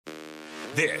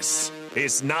This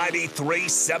is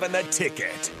 93.7 The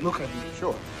Ticket. Look at me,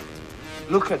 sure.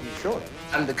 Look at me, sure.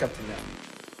 I'm the captain now.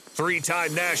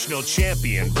 Three-time national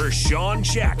champion Vershawn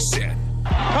Jackson.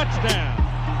 Touchdown.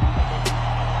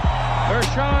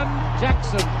 Vershawn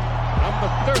Jackson, number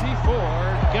 34,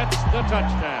 gets the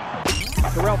touchdown.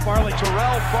 Terrell Farley.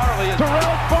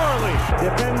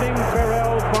 Defending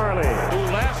Terrell Farley,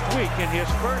 who last week in his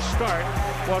first start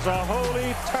was a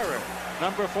holy terror.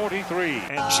 Number 43.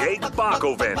 And Jake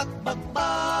Bakoven.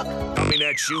 Coming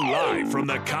at you live from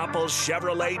the Coppel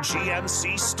Chevrolet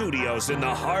GMC studios in the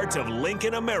heart of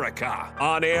Lincoln, America.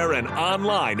 On air and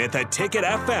online at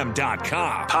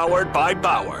theticketfm.com. Powered by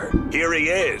Bauer. Here he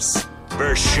is,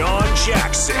 Vershawn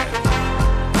Jackson.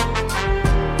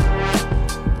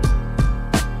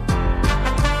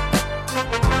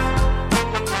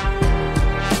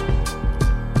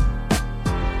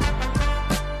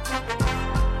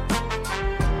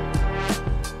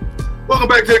 Welcome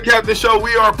back to the Captain Show.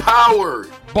 We are powered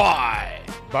by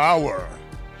Bauer.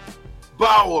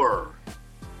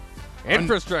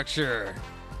 Infrastructure.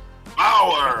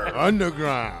 Bauer.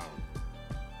 Underground.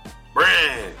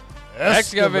 Brand.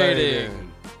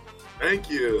 Excavating. Thank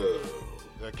you.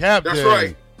 The Captain. That's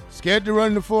right. Scared to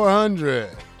run the 400.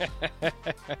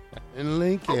 In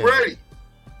Lincoln.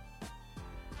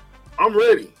 I'm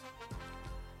ready.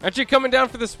 Aren't you coming down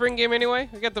for the spring game anyway?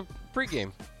 We got the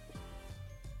pregame.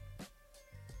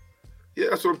 Yeah,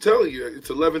 that's what I'm telling you. It's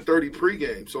 11:30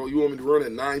 pregame. So you want me to run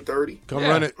at 9:30? Come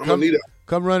run it. I'm gonna need it.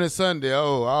 Come run it Sunday.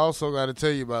 Oh, I also got to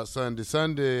tell you about Sunday.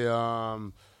 Sunday,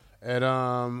 at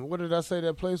what did I say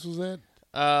that place was at?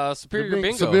 Superior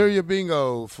Bingo. Superior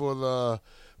Bingo for the.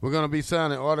 We're gonna be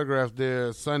signing autographs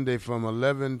there Sunday from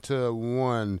 11 to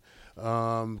 1.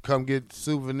 Come get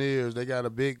souvenirs. They got a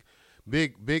big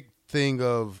thing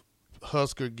of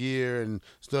Husker gear and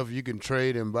stuff you can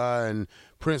trade and buy, and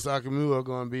Prince Akamura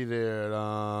going to be there.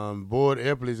 Boyd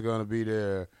Epley's going to be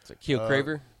there. So Keel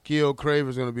Craver? Keel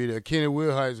Craver's going to be there. Kenny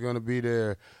Wilhite's going to be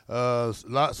there.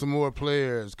 Lots of more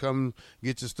players. Come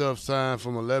get your stuff signed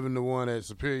from 11 to 1 at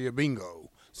Superior Bingo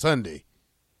Sunday,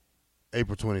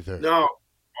 April 23rd. No.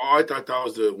 Oh, I thought that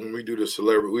was when we do the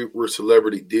celebrity. We're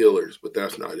celebrity dealers, but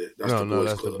that's not it. That's the Boys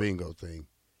that's Club. the bingo thing.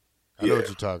 I know what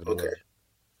you're talking about.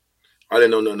 I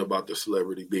didn't know nothing about the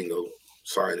celebrity bingo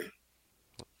signing.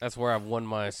 That's where I've won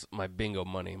my bingo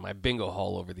money, my bingo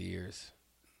haul over the years.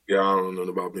 Yeah, I don't know nothing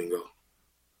about bingo.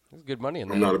 There's good money in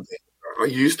there. I'm not a bingo. I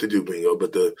used to do bingo,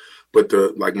 but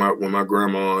when my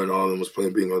grandma and all of them was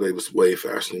playing bingo, they was way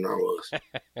faster than I was.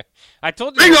 I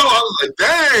told you. Bingo, I was like,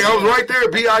 dang, I was right there.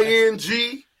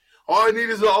 BING. All I need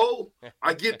is an O.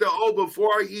 I get the O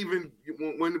before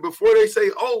before they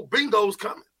say, oh, bingo's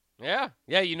coming. Yeah,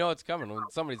 you know it's coming when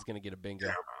somebody's going to get a bingo.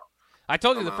 Yeah, I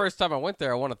told you the first time I went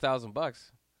there, I won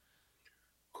 $1,000.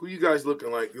 Who you guys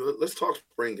looking like? Let's talk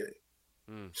spring game.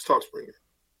 Let's talk spring game.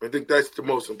 I think that's the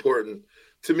most important.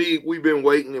 To me, we've been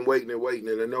waiting, and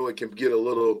I know it can get a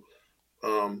little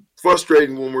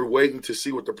frustrating when we're waiting to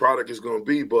see what the product is going to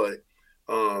be, but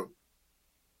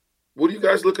what are you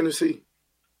guys looking to see?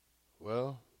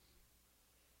 Well,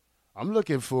 I'm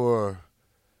looking for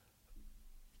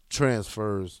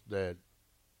transfers to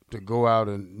go out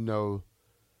and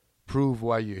prove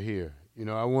why you're here.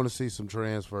 I want to see some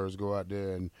transfers go out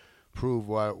there and prove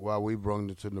why we brought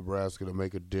them to Nebraska to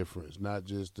make a difference, not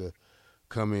just to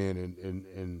come in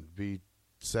and be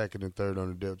second and third on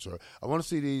the depth chart. I want to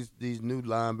see these new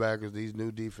linebackers, these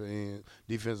new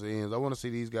defensive ends. I want to see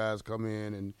these guys come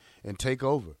in and take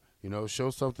over. Show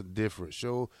something different.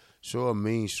 Show a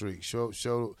mean streak.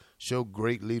 Show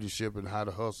great leadership and how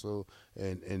to hustle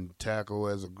and tackle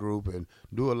as a group and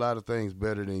do a lot of things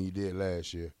better than you did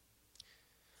last year.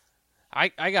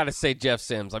 I got to say Jeff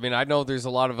Sims. I mean, I know there's a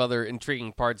lot of other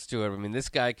intriguing parts to it. I mean, this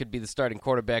guy could be the starting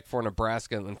quarterback for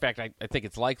Nebraska. In fact, I think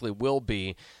it's likely will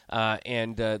be.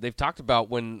 And they've talked about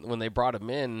when they brought him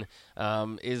in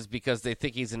is because they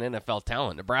think he's an NFL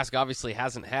talent. Nebraska obviously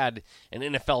hasn't had an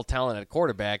NFL talent at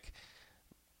quarterback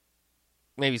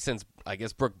maybe since, I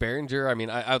guess, Brooke Behringer. I mean,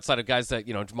 outside of guys that,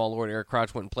 Jamal Lord, Eric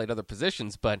Crouch went and played other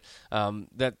positions, but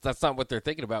that's not what they're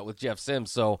thinking about with Jeff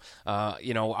Sims. So,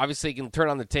 obviously you can turn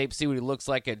on the tape, see what he looks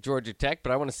like at Georgia Tech,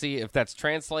 but I want to see if that's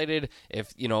translated,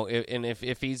 if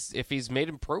he's made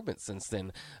improvements since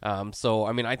then. So,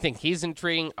 I mean, I think he's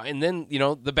intriguing. And then,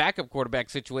 the backup quarterback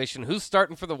situation, who's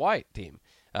starting for the White team?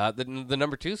 the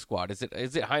number 2 squad? Is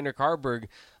it Heinrich Haarberg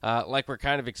like we're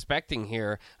kind of expecting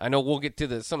here? I know we'll get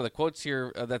to some of the quotes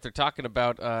here that they're talking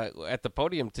about at the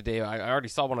podium today. I already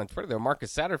saw one on Twitter there.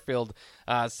 Marcus Satterfield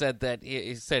said that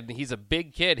he said he's a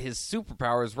big kid. His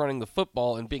superpower is running the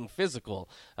football and being physical.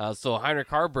 So Heinrich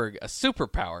Haarberg, a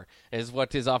superpower, is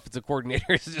what his offensive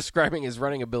coordinator is describing his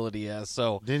running ability as.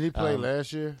 So didn't he play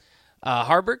last year?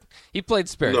 Haarberg, he played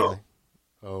sparingly. No.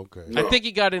 Oh, okay. I think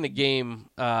he got in a game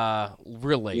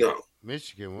real late. No.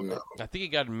 Michigan. No. I think he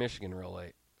got in Michigan real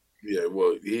late. Yeah,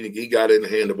 well, he got in the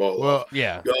hand of ball. Well,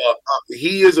 yeah.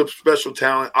 He is a special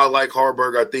talent. I like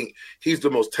Haarberg. I think he's the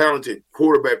most talented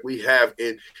quarterback we have,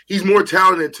 and he's more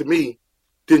talented to me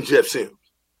than Jeff Sims.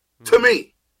 To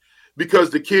me,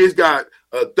 because the kid's got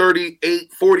a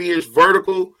 38, 40-inch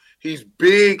vertical. He's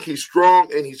big, he's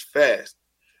strong, and he's fast.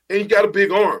 And he's got a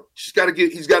big arm. He's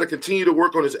got to continue to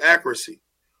work on his accuracy.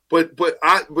 But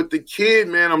the kid,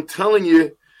 man, I'm telling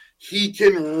you, he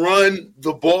can run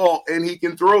the ball and he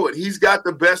can throw it. He's got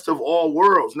the best of all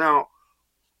worlds. Now,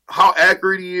 how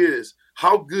accurate he is,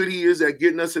 how good he is at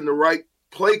getting us in the right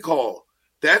play call,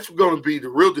 that's going to be the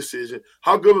real decision.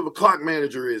 How good of a clock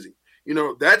manager is he? You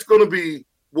know, that's going to be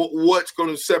what's going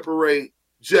to separate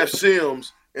Jeff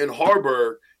Sims and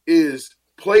Haarberg is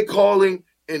play calling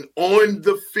and on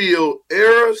the field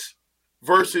errors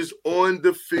versus on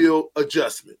the field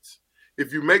adjustments.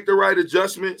 If you make the right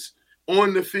adjustments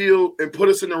on the field and put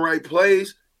us in the right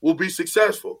place, we'll be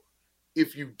successful.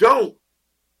 If you don't,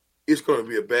 it's going to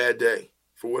be a bad day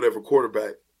for whatever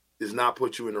quarterback does not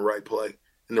put you in the right play,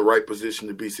 in the right position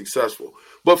to be successful.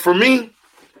 But for me,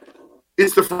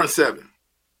 it's the front seven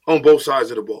on both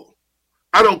sides of the ball.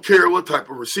 I don't care what type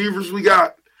of receivers we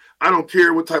got. I don't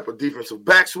care what type of defensive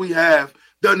backs we have.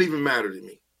 Doesn't even matter to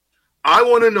me. I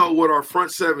want to know what our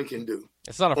front seven can do.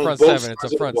 It's not a front seven.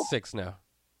 It's a front six now.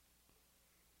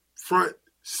 Front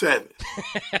seven.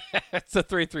 It's a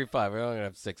 3-3-5. We're only gonna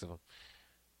have 6 of them.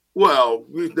 Well,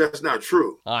 that's not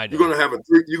true. I know. You're gonna have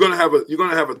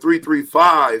a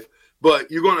 3-3-5,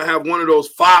 but you're gonna have one of those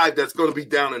 5 that's gonna be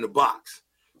down in the box.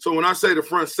 So when I say the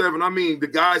front seven, I mean the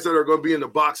guys that are gonna be in the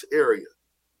box area,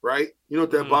 right? You know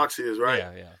what that box is, right?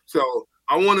 Yeah. So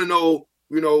I want to know,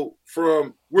 you know,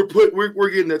 from we're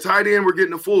getting the tight end, we're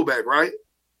getting the fullback, right?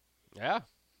 Yeah.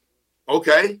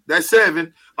 Okay, that's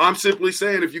 7. I'm simply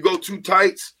saying if you go 2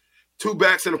 tights, 2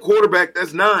 backs, and a quarterback,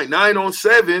 that's 9. 9 on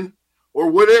 7, or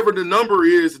whatever the number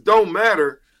is, it don't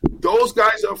matter. Those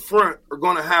guys up front are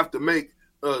going to have to make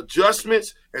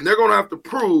adjustments, and they're going to have to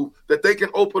prove that they can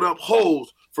open up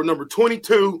holes for number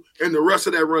 22 and the rest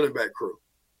of that running back crew.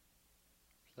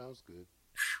 Sounds good.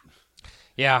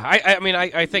 Yeah,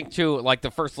 I think, too, like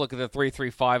the first look at the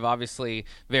 3-3-5, obviously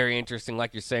very interesting,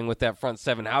 like you're saying, with that front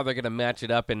seven, how they're going to match it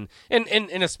up, and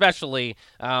especially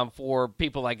for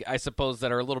people, like I suppose,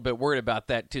 that are a little bit worried about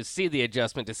that, to see the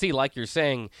adjustment, to see, like you're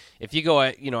saying, if you go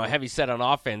a heavy set on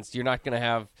offense, you're not going to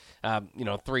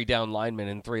have 3 down linemen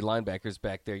and 3 linebackers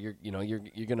back there. You're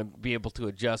going to be able to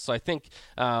adjust. So I think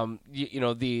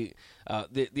the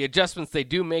adjustments they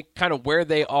do make, kind of where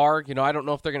they are. I don't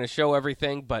know if they're going to show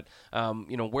everything, but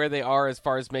where they are as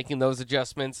far as making those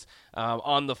adjustments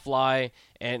on the fly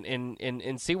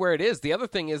and see where it is. The other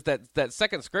thing is that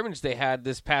second scrimmage they had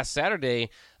this past Saturday.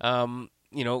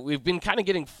 We've been kind of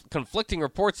getting conflicting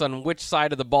reports on which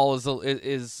side of the ball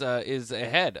is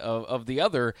ahead of the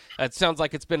other. It sounds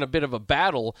like it's been a bit of a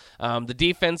battle. The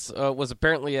defense was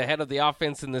apparently ahead of the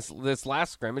offense in this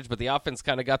last scrimmage, but the offense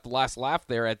kind of got the last laugh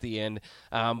there at the end.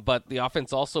 But the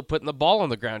offense also putting the ball on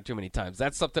the ground too many times.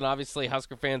 That's something obviously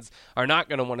Husker fans are not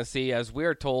going to want to see, as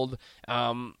we're told,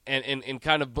 and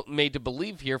kind of made to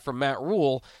believe here from Matt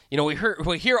Rule.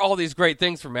 We hear all these great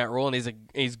things from Matt Rule, and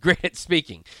he's great at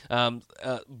speaking.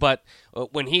 But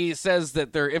when he says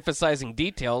that they're emphasizing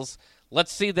details,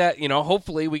 let's see that,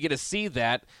 hopefully we get to see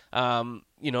that,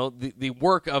 the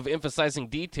work of emphasizing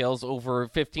details over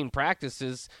 15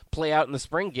 practices play out in the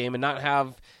spring game and not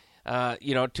have,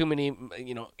 too many,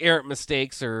 errant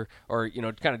mistakes or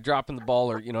kind of dropping the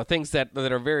ball or, things that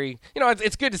are very,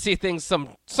 it's good to see things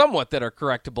somewhat that are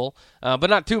correctable, but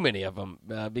not too many of them,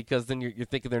 because then you're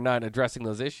thinking they're not addressing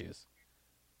those issues.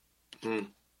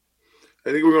 I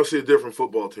think we're going to see a different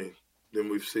football team than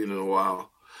we've seen in a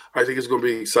while. I think it's going to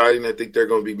be exciting. I think they're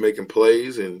going to be making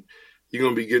plays, and you're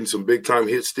going to be getting some big-time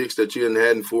hit sticks that you hadn't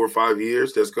had in 4 or 5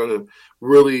 years. That's going to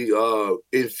really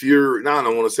infuriate – I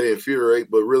don't want to say infuriate,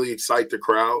 but really excite the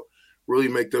crowd, really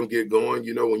make them get going.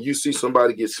 When you see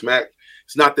somebody get smacked,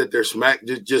 it's not that they're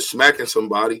just smacking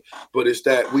somebody, but it's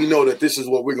that we know that this is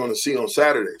what we're going to see on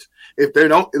Saturdays. If they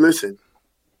don't – listen,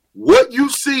 what you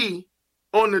see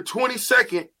on the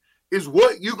 22nd is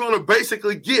what you're going to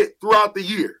basically get throughout the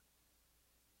year.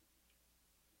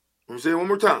 Let me say it one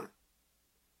more time.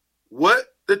 What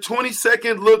the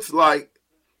 22nd looks like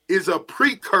is a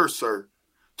precursor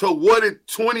to what a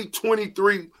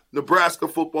 2023 Nebraska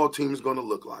football team is going to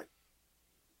look like.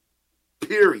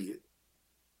 Period.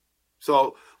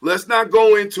 So let's not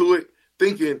go into it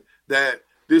thinking that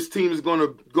this team is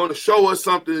going to show us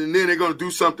something and then they're going to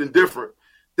do something different.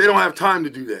 They don't have time to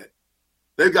do that.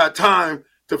 They've got time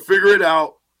to figure it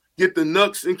out, get the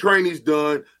nooks and crannies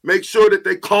done, make sure that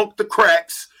they conk the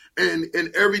cracks and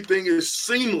everything is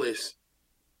seamless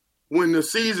when the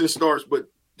season starts. But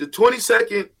the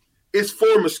 22nd is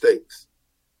 4 mistakes.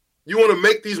 You want to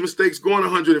make these mistakes going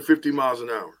 150 miles an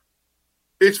hour.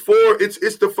 It's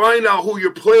to find out who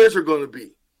your players are going to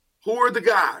be. Who are the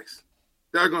guys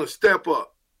that are going to step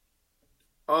up?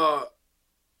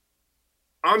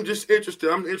 I'm just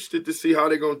interested. I'm interested to see how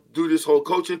they're going to do this whole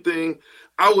coaching thing.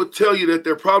 I would tell you that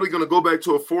they're probably going to go back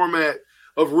to a format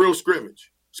of real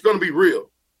scrimmage. It's going to be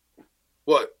real.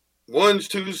 What? 1s,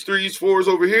 2s, 3s, 4s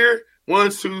over here.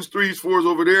 1s, 2s, 3s, 4s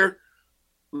over there.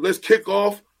 Let's kick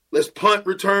off. Let's punt,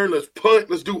 return. Let's punt.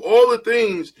 Let's do all the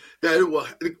things that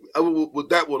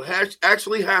will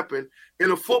actually happen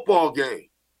in a football game.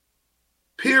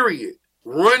 Period.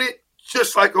 Run it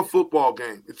just like a football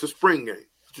game. It's a spring game.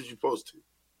 That's what you're supposed to.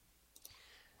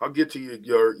 I'll get to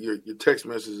your text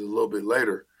messages a little bit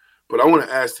later, but I want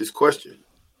to ask this question.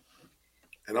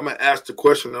 And I'm going to ask the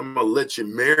question. I'm going to let you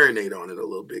marinate on it a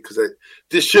little bit because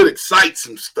this should excite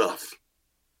some stuff.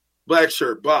 Black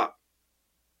shirt, Bob.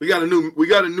 We got a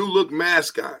new look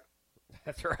mascot.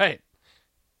 That's right.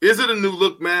 Is it a new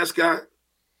look mascot?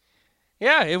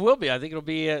 Yeah, it will be. I think it'll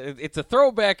be. It's a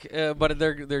throwback, but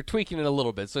they're tweaking it a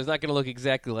little bit, so it's not going to look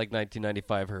exactly like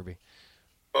 1995 Herbie.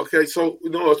 Okay, so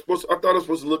no, I thought I was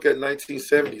supposed to look at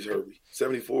 1970s Herbie,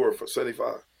 74 or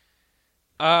 75.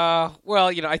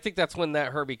 Well, I think that's when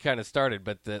that Herbie kind of started,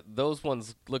 but those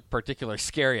ones look particularly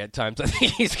scary at times. I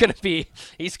think he's going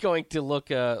to look,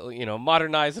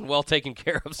 modernized and well taken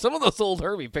care of. Some of those old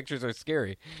Herbie pictures are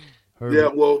scary. Herbie, yeah,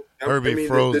 well, Herbie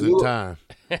froze in time.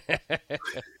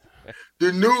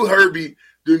 The new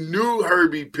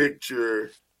Herbie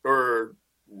picture or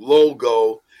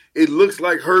logo, it looks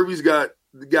like Herbie's got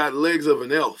legs of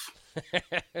an elf.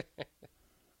 And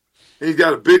he's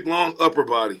got a big, long upper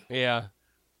body. Yeah.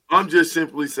 I'm just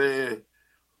simply saying,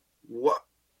 what?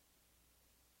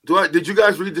 Did you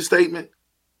guys read the statement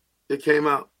that came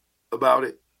out about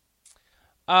it?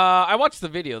 I watched the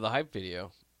video, the hype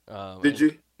video. Did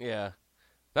you? Yeah.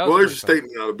 Well, there's a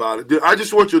statement out about it. I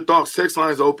just want your thoughts. Text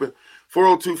line's open.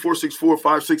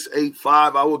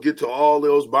 402-464-5685. I will get to all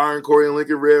those. Byron, Corey, and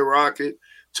Lincoln, Red Rocket,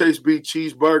 Chase B,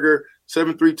 Cheeseburger,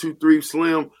 7323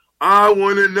 Slim. I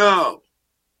want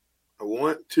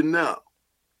to know.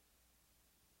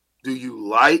 Do you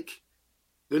like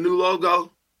the new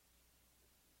logo?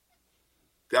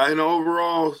 Guy in the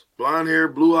overalls, blonde hair,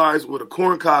 blue eyes with a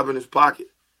corn cob in his pocket.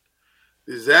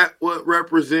 Is that what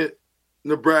represents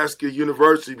Nebraska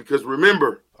University? Because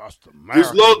remember,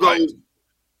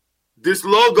 this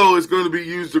logo is going to be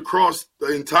used across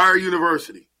the entire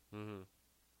university. Mm-hmm.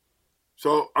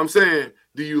 So I'm saying,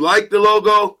 do you like the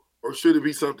logo or should it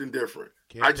be something different?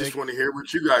 I just want to hear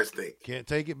what you guys think. Can't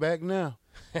take it back now.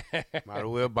 Might as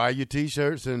well buy your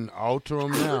T-shirts and alter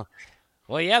them now.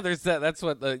 Well, yeah, there's that. That's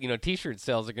what the T-shirt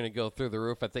sales are going to go through the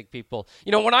roof. I think people,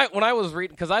 when I was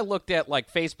reading, because I looked at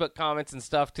like Facebook comments and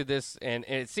stuff to this, and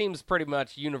it seems pretty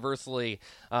much universally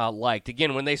liked.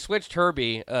 Again, when they switched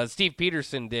Herbie, Steve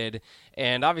Peterson did,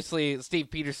 and obviously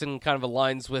Steve Peterson kind of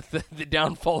aligns with the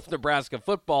downfall of Nebraska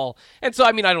football, and so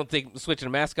I don't think switching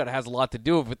a mascot has a lot to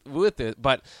do with it.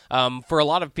 But for a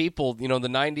lot of people, the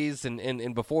 '90s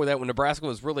and before that, when Nebraska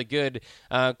was really good,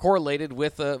 correlated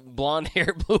with a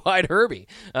blonde-haired, blue-eyed Herbie.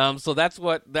 So I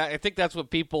think that's what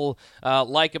people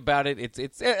like about it.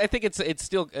 I think it's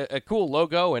still a cool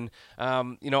logo, and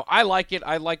I like it.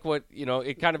 I like what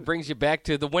it kind of brings you back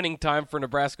to the winning time for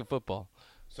Nebraska football.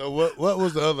 So what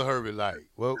was the other Herbie like?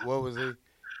 What was he?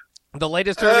 The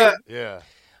latest Herbie? Yeah.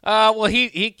 Well,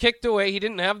 he kicked away. He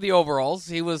didn't have the overalls.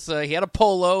 He had a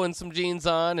polo and some jeans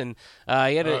on, and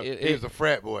he had he was a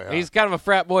frat boy. Huh? He's kind of a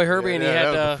frat boy, Herbie, and he had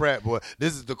that was a frat boy.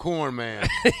 This is the corn man.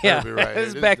 Yeah, Herbie, right?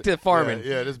 This is back to farming.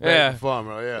 Yeah, this is back to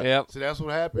farming. Yeah. Yep. So that's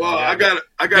what happened. Well, I got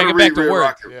to read Red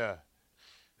Rocket. Yeah.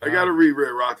 I got to read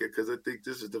Red Rocket because I think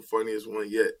this is the funniest one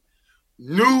yet.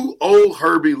 New old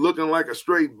Herbie looking like a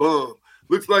straight bum.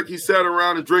 Looks like he sat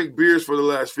around and drank beers for the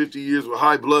last 50 years with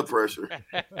high blood pressure.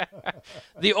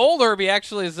 The old Herbie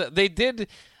actually is. They did.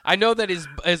 I know that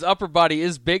his upper body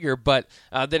is bigger, but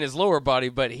than his lower body,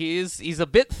 but he's a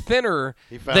bit thinner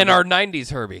than our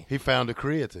 '90s Herbie. He found a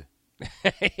creatine.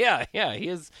 yeah,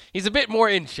 he's a bit more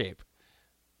in shape.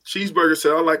 Cheeseburger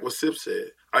said, "I like what Sip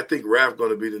said. I think Raph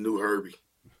going to be the new Herbie."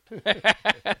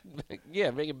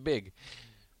 Yeah, make it big.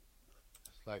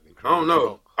 I don't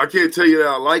know. I can't tell you that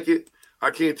I like it. I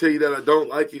can't tell you that I don't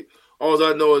like it. All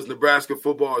I know is Nebraska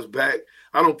football is back.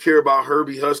 I don't care about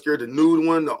Herbie Husker, the new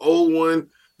one, the old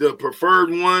one, the preferred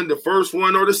one, the first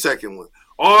one, or the second one.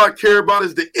 All I care about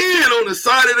is the N on the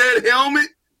side of that helmet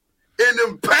and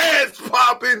them pads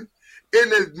popping in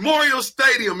the Memorial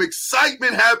Stadium.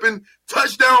 Excitement happened,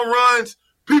 touchdown runs,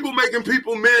 people making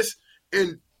people miss,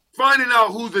 and finding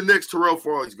out who's the next Terrell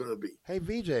Farley is going to be. Hey,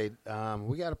 VJ,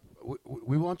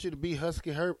 we want you to be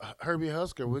Herbie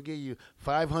Husker. We'll give you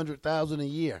 $500,000 a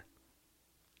year.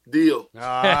 Deal.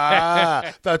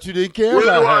 Thought you didn't care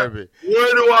about Herbie.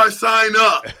 Where do I sign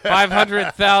up?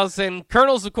 500,000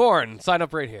 kernels of corn. Sign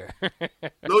up right here.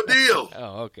 No deal.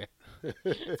 Oh, okay.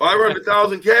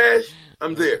 500,000 cash.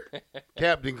 I'm there.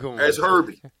 Captain Corn. As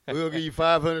Herbie. We'll give you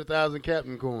 500,000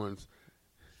 Captain Corns.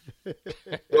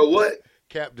 Well, what?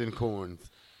 Captain Corns.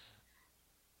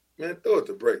 Man, throw it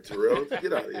to break, Terrell.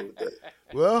 Get out of here with that.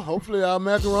 Well, hopefully our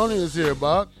macaroni is here,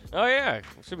 Bob. Oh, yeah.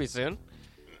 Should be soon.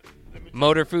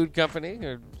 Motor Food Company.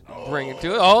 Bring it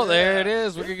to it. Oh, there it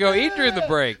is. We can go eat during the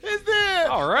break. It's there.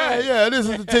 All right. Yeah, this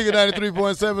is the Ticket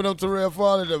 93.7. I'm Terrell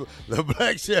Farley, the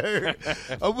black shirt.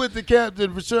 I'm with the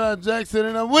captain, Rashawn Jackson,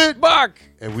 and I'm with Buck.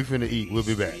 And we finna eat. We'll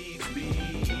be back.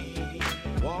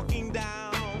 Walking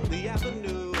down the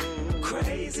avenue,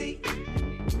 crazy.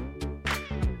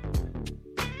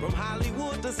 From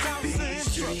Hollywood to South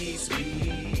Central.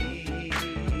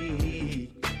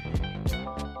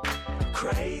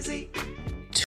 Crazy.